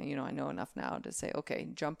long. I know enough now to say, okay,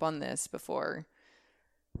 jump on this before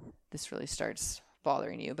this really starts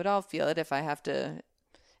bothering you. But I'll feel it if I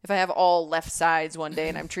have all left sides one day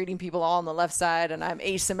and I'm treating people all on the left side and I'm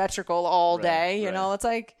asymmetrical all day, it's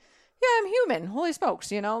like, yeah, I'm human. Holy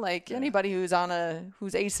smokes, like anybody who's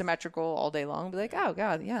asymmetrical all day long, be like, oh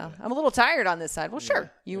God, yeah, I'm a little tired on this side. Well,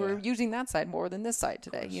 sure, you were using that side more than this side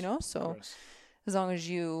today, So as long as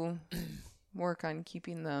you work on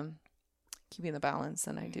keeping the balance,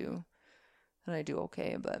 then I do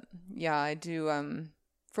okay. But yeah, I do.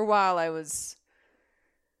 For a while, I was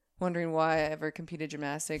wondering why I ever competed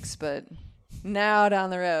gymnastics, but now down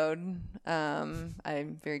the road,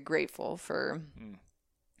 I'm very grateful for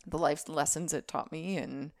the life lessons it taught me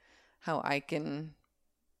and how I can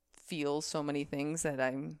feel so many things that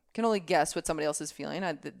I can only guess what somebody else is feeling.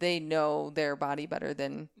 They know their body better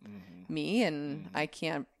than me, and I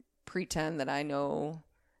can't pretend that I know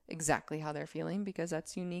exactly how they're feeling because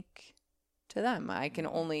that's unique to them. I can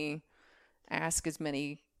only ask as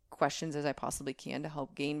many questions as I possibly can to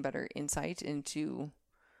help gain better insight into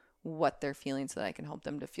what they're feeling so that I can help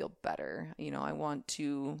them to feel better. I want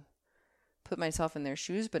to put myself in their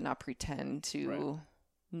shoes, but not pretend to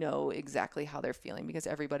know exactly how they're feeling because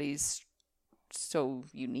everybody's so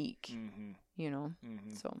unique,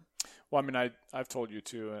 So. Well, I mean, I've told you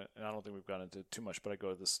too, and I don't think we've gone into too much, but I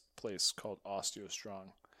go to this place called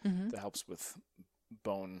OsteoStrong that helps with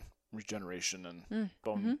bone regeneration and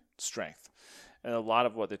bone strength. And a lot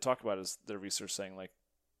of what they talk about is their research saying like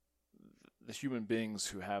the human beings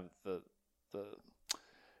who have the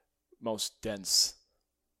most dense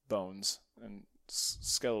bones and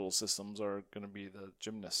skeletal systems are going to be the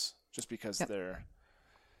gymnasts just because they're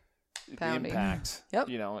Pounding. The impact, Yep.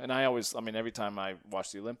 And every time I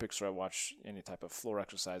watch the Olympics or I watch any type of floor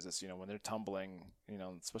exercises, when they're tumbling,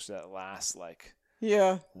 especially that last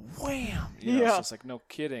wham, it's just like no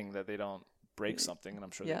kidding that they don't break something, and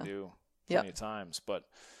I'm sure they do plenty of times. But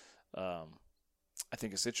I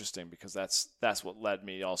think it's interesting because that's what led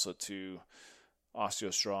me also to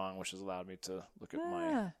OsteoStrong, which has allowed me to look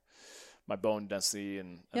at my bone density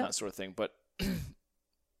and that sort of thing. But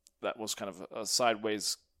that was kind of a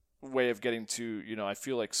sideways way of getting to, I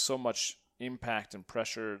feel like so much impact and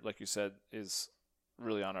pressure, like you said, is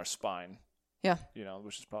really on our spine. Yeah.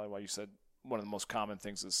 Which is probably why you said one of the most common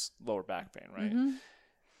things is lower back pain, right?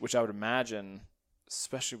 Which I would imagine,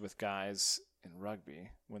 especially with guys in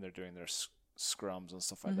rugby, when they're doing their scrums and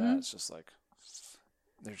stuff like that, it's just like,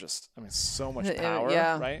 they're just, so much power,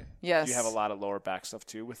 right? Yes. Do you have a lot of lower back stuff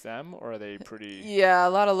too with them, or are they pretty? Yeah,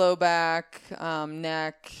 a lot of low back,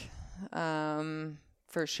 neck,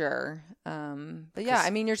 for sure. But yeah,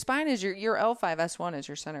 your spine is your L5S1 is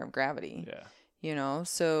your center of gravity. Yeah.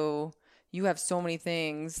 So you have so many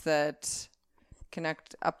things that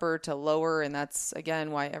connect upper to lower, and that's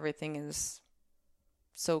again why everything is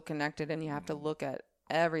so connected, and you have to look at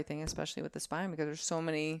everything, especially with the spine, because there's so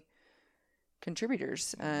many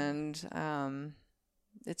contributors, and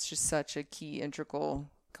it's just such a key integral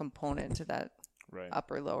component to that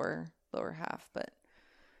upper lower half. But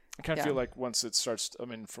I kind of feel like once it starts,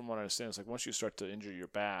 from what I understand, it's like once you start to injure your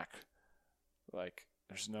back, like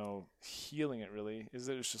there's no healing it really, is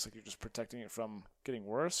it? It's just like you're just protecting it from getting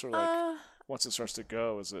worse, or like once it starts to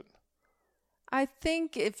go, is it? I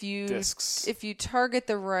think if you target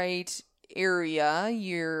the right area,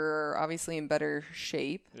 you're obviously in better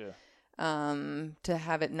shape. Yeah. To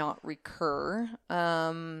have it not recur.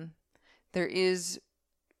 There is,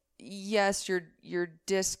 yes, your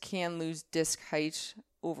disc can lose disc height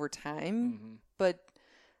over time, but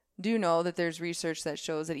do know that there's research that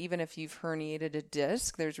shows that even if you've herniated a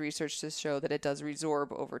disc, there's research to show that it does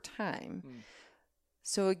resorb over time.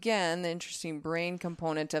 So again, the interesting brain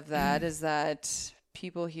component of that is that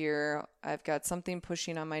people hear, I've got something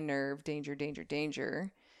pushing on my nerve, danger, danger,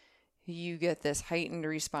 danger. You get this heightened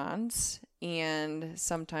response, and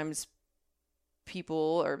sometimes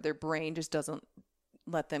people or their brain just doesn't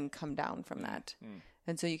let them come down from that.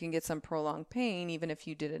 And so you can get some prolonged pain, even if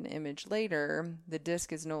you did an image later. The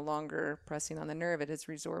disc is no longer pressing on the nerve. It is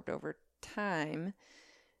resorbed over time,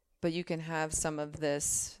 but you can have some of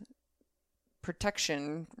this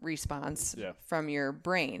protection response from your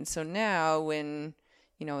brain. So now when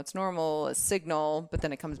it's normal, a signal, but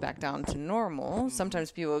then it comes back down to normal.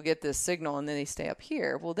 Sometimes people get this signal and then they stay up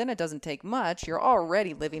here. Well, then it doesn't take much. You're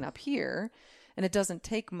already living up here, and it doesn't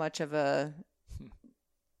take much of an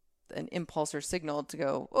impulse or signal to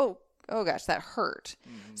go, oh gosh, that hurt.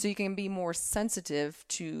 So you can be more sensitive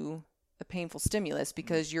to a painful stimulus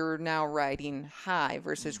because you're now riding high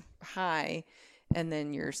versus high, and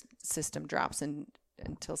then your system drops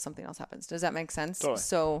until something else happens. Does that make sense? Totally.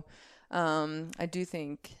 So I do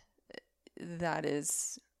think that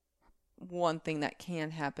is one thing that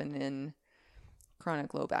can happen in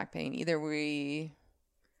chronic low back pain. Either we're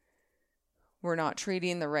not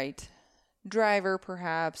treating the right driver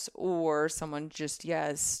perhaps, or someone just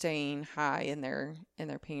is staying high in their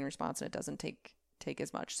pain response and it doesn't take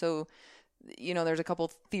as much. So, there's a couple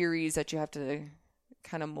theories that you have to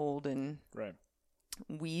kind of mold and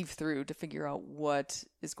weave through to figure out what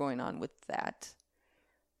is going on with that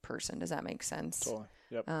person. Does that make sense? Totally.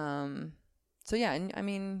 Yep. So yeah, and I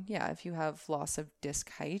mean, if you have loss of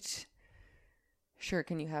disc height, sure,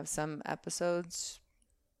 can you have some episodes?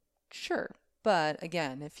 Sure. But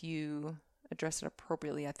again, if you address it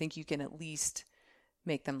appropriately, I think you can at least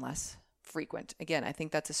make them less frequent. Again, I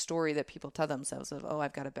think that's a story that people tell themselves of,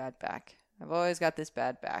 I've got a bad back. I've always got this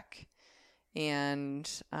bad back. And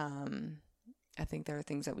I think there are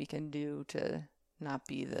things that we can do to not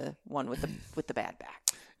be the one with the bad back.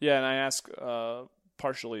 Yeah, and I ask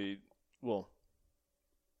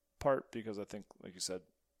part because I think, like you said,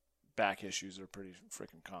 back issues are pretty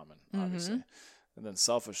freaking common, obviously. Mm-hmm. And then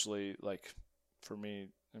selfishly, like for me,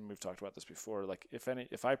 and we've talked about this before, like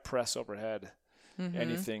if I press overhead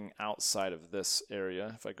anything outside of this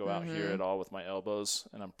area, if I go out here at all with my elbows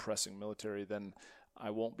and I'm pressing military, then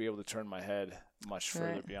I won't be able to turn my head much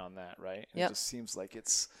further beyond that, right? It just seems like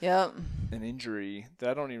it's an injury that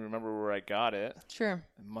I don't even remember where I got it. Sure.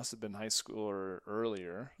 It must have been high school or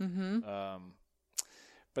earlier. Mm-hmm.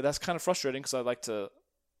 But that's kind of frustrating because I'd like to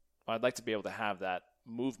be able to have that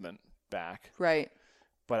movement back. Right.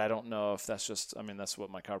 But I don't know if that's just, that's what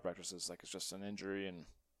my chiropractor says. Like, it's just an injury and,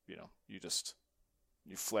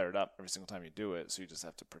 you flare it up every single time you do it. So you just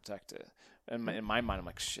have to protect it. And in my mind, I'm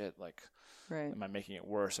like, shit, like, am I making it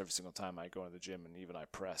worse every single time I go to the gym and even I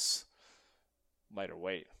press lighter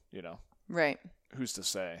weight, Right. Who's to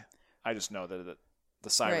say? I just know that the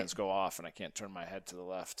sirens go off and I can't turn my head to the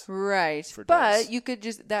left. Right. But you could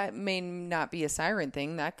that may not be a siren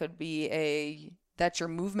thing. That could be that's your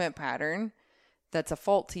movement pattern. That's a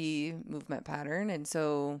faulty movement pattern. And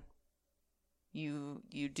so you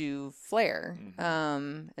do flare.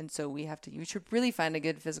 Mm-hmm. And so you should really find a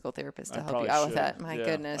good physical therapist to help you out with that. My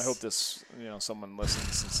goodness. I hope this, someone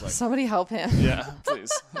listens. It's like, somebody help him. Yeah,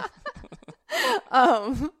 please.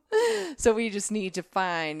 So we just need to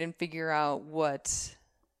find and figure out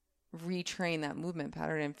retrain that movement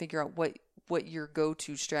pattern and figure out what your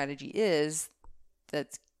go-to strategy is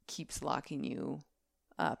that keeps locking you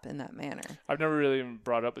up in that manner. I've never really even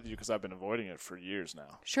brought it up with you because I've been avoiding it for years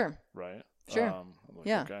now. Sure. Right? Sure. I'm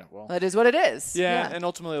like, okay, well. It is what it is. Yeah, and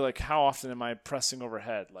ultimately, like, how often am I pressing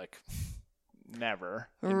overhead? Like, never.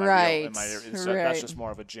 Right. That's just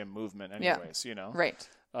more of a gym movement anyways, Right.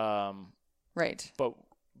 Right.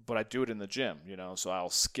 But I do it in the gym, so I'll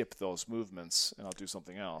skip those movements and I'll do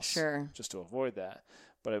something else. Sure. Just to avoid that.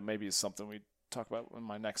 But it maybe is something we talk about in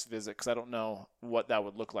my next visit because I don't know what that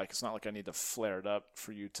would look like. It's not like I need to flare it up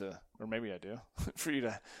for you to, or maybe I do, for you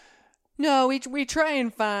to. No, we try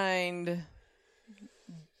and find,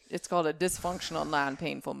 it's called a dysfunctional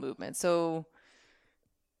non-painful movement. So,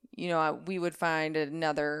 we would find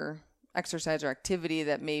another exercise or activity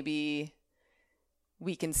that maybe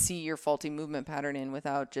we can see your faulty movement pattern in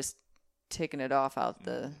without just taking it off out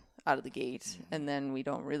of the gate. And then we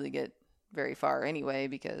don't really get very far anyway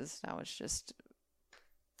because now it's just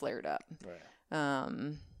flared up. Right.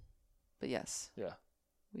 But yes. Yeah.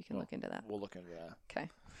 We can look into that. We'll look into that. Okay.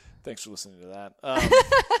 Thanks for listening to that.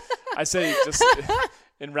 I say just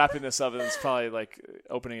in wrapping this up, and it's probably like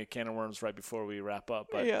opening a can of worms right before we wrap up.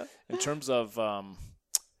 But in terms of,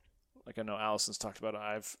 like I know Allison's talked about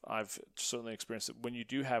it, I've certainly experienced it. When you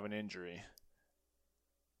do have an injury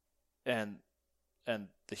and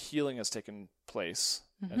the healing has taken place,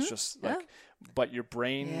 and it's just like, but your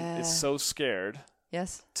brain is so scared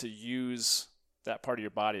to use that part of your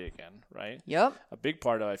body again, right? Yep. A big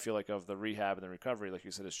part of, I feel like, of the rehab and the recovery, like you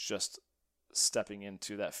said, is just stepping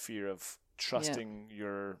into that fear of trusting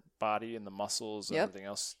your body and the muscles and everything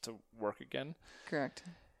else to work again. Correct.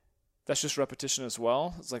 That's just repetition as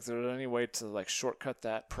well. It's like, is there any way to like shortcut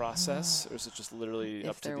that process, or is it just literally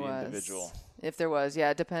up to the individual? If there was,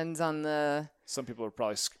 it depends on the. Some people are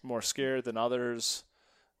probably more scared than others,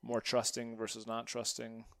 more trusting versus not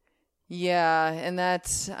trusting. Yeah, and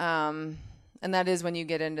that is when you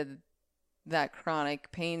get into that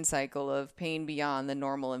chronic pain cycle of pain beyond the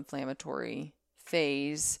normal inflammatory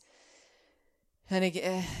phase. And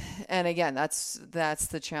again, that's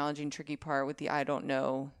the challenging, tricky part with the I don't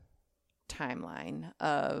know timeline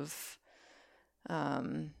of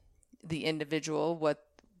the individual,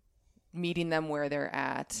 meeting them where they're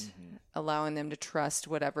at, allowing them to trust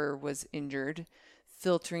whatever was injured,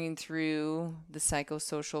 filtering through the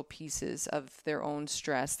psychosocial pieces of their own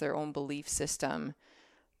stress, their own belief system,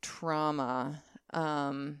 trauma.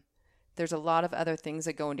 There's a lot of other things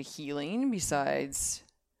that go into healing besides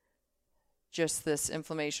just this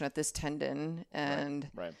inflammation at this tendon. And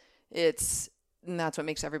right. and that's what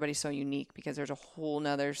makes everybody so unique, because there's a whole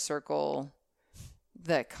nother circle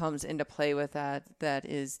that comes into play with that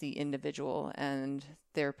is the individual and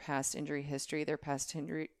their past injury history,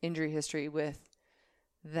 injury history with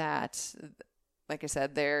that, like I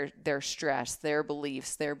said, their stress, their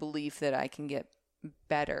beliefs, their belief that I can get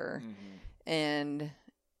better. And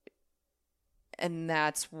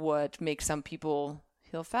that's what makes some people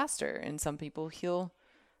heal faster and some people heal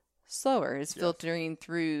slower, is filtering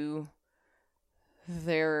through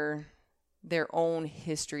their own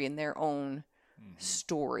history and their own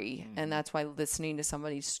story. And that's why listening to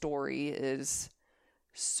somebody's story is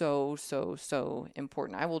so, so, so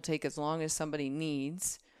important. I will take as long as somebody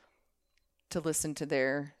needs to listen to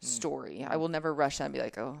their story. I will never rush that and be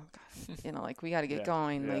like, oh, God, like, we got to get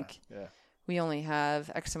going. We only have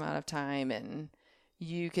X amount of time. And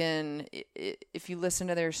you can, if you listen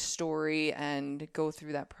to their story and go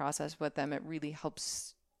through that process with them, it really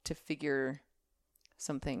helps to figure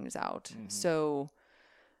some things out. So,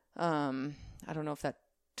 I don't know if that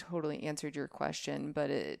totally answered your question, but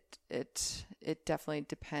it definitely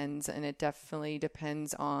depends, and it definitely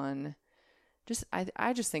depends on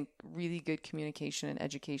I just think really good communication and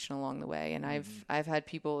education along the way. And I've had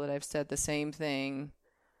people that I've said the same thing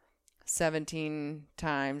 17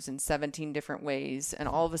 times in 17 different ways, and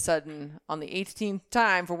all of a sudden on the 18th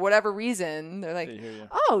time, for whatever reason, they're like,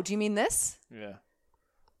 "Oh, do you mean this?" Yeah.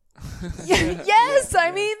 Yes,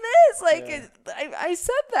 I mean this. Like, I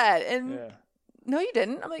said that, and no, you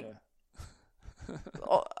didn't. I'm like,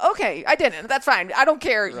 oh, okay, I didn't. That's fine. I don't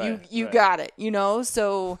care. You got it.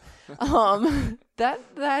 So,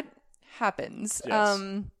 that happens. Yes.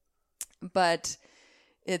 But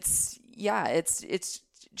it's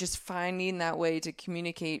just finding that way to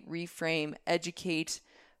communicate, reframe, educate,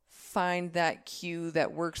 find that cue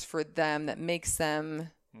that works for them, that makes them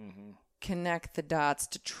connect the dots,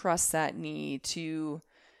 to trust that knee, to,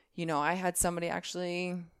 I had somebody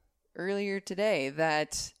actually earlier today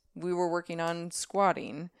that we were working on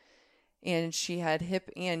squatting, and she had hip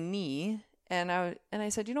and knee. And I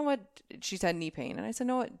said, you know what? She's had knee pain. And I said,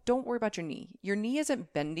 no, don't worry about your knee. Your knee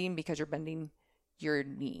isn't bending because you're bending your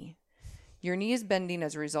knee. Your knee is bending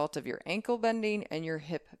as a result of your ankle bending and your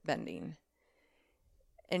hip bending.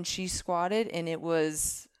 And she squatted, and it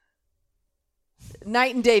was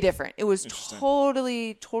night and day different. It was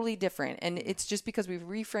totally, totally different. And it's just because we've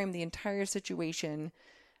reframed the entire situation.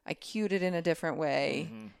 I cued it in a different way.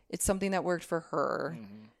 It's something that worked for her.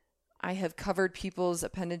 I have covered people's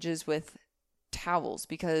appendages with towels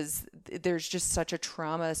because there's just such a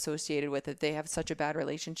trauma associated with it. They have such a bad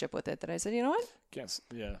relationship with it that I said, you know what?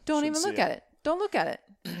 Don't even look at it. Don't look at it.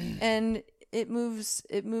 And it moves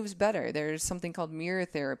better. There's something called mirror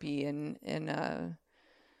therapy in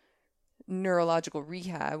neurological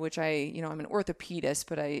rehab, which I'm an orthopedist,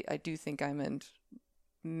 but I do think I'm a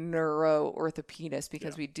neuro-orthopedist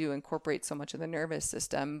because we do incorporate so much of the nervous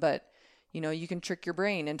system. But, you can trick your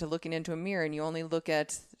brain into looking into a mirror, and you only look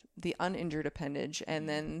at the uninjured appendage, and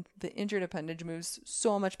then the injured appendage moves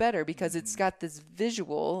so much better because it's got this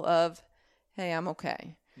visual of, hey, I'm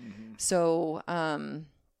okay. So I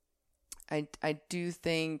do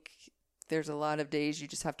think there's a lot of days you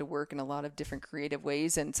just have to work in a lot of different creative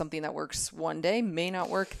ways, and something that works one day may not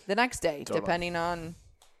work the next day, depending on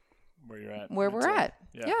where you're at, where we're at.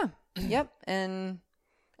 Yep. And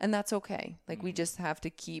that's okay. Like, we just have to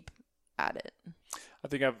keep at it. I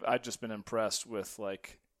think I've just been impressed with,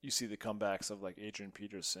 like, you see the comebacks of, like, Adrian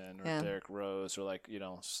Peterson or Derek Rose, or, like,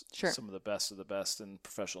 some of the best in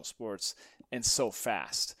professional sports, and so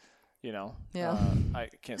fast. I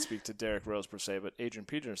can't speak to Derek Rose per se, but Adrian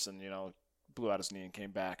Peterson, blew out his knee and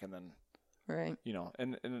came back, and then, right.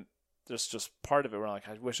 And there's just part of it where I'm like,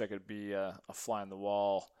 I wish I could be a fly on the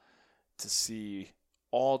wall to see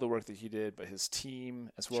all the work that he did, but his team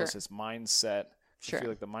as well as his mindset. I feel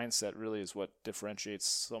like the mindset really is what differentiates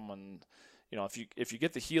someone. If you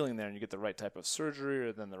get the healing there and you get the right type of surgery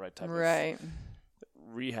or then the right type of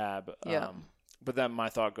rehab. But then my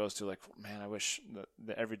thought goes to, like, man, I wish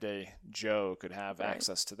the everyday Joe could have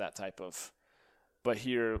access to that type of. But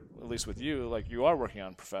here, at least with you, like, you are working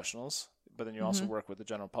on professionals, but then you also work with the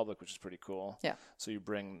general public, which is pretty cool. Yeah. So you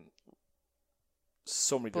bring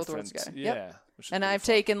so many both different. Words together. Yeah. And I've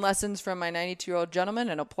taken lessons from my 92-year-old gentleman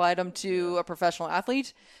and applied them to a professional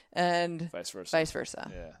athlete, and vice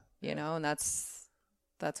versa. Yeah. And that's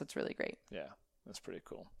what's really great. Yeah. That's pretty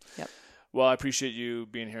cool. Yep. Well, I appreciate you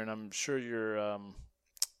being here, and I'm sure I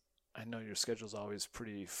know your schedule's always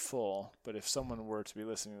pretty full, but if someone were to be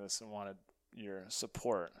listening to this and wanted your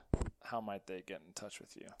support, how might they get in touch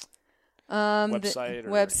with you? Website?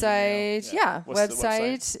 Website, yeah. What's the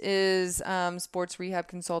Website is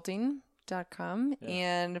sportsrehabconsulting.com, Yeah.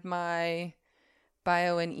 and my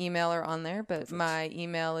bio and email are on there, but Perfect. my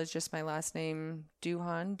email is just my last name,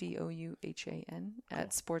 Douhan, Douhan,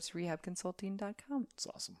 at sportsrehabconsulting.com. It's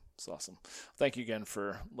awesome. It's awesome. Thank you again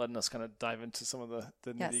for letting us kind of dive into some of the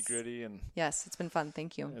Yes. nitty gritty, and Yes, it's been fun.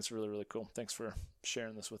 Thank you. it's really, really cool. Thanks for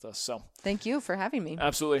sharing this with us. So Thank you for having me.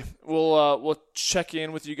 absolutely. We'll check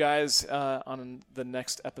in with you guys on the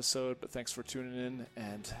next episode, but thanks for tuning in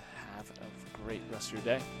and have a great rest of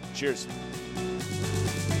your day. Cheers.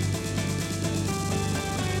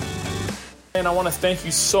 And I want to thank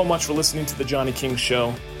you so much for listening to The Johnny King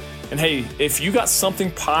Show. And hey, if you got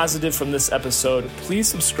something positive from this episode, please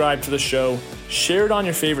subscribe to the show, share it on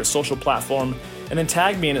your favorite social platform, and then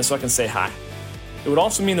tag me in it so I can say hi. It would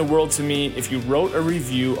also mean the world to me if you wrote a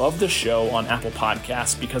review of the show on Apple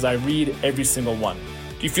Podcasts, because I read every single one.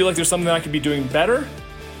 Do you feel like there's something I could be doing better?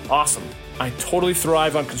 Awesome. I totally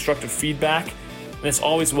thrive on constructive feedback, and it's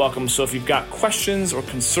always welcome. So if you've got questions or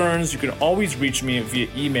concerns, you can always reach me via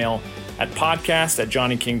email at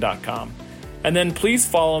podcast@johnnyking.com. And then please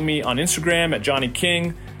follow me on Instagram at Johnny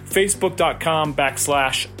King,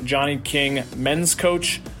 Facebook.com/Johnny King Men's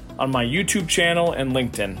Coach, on my YouTube channel and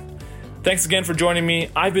LinkedIn. Thanks again for joining me.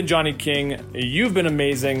 I've been Johnny King. You've been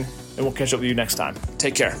amazing, and we'll catch up with you next time.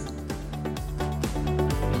 Take care.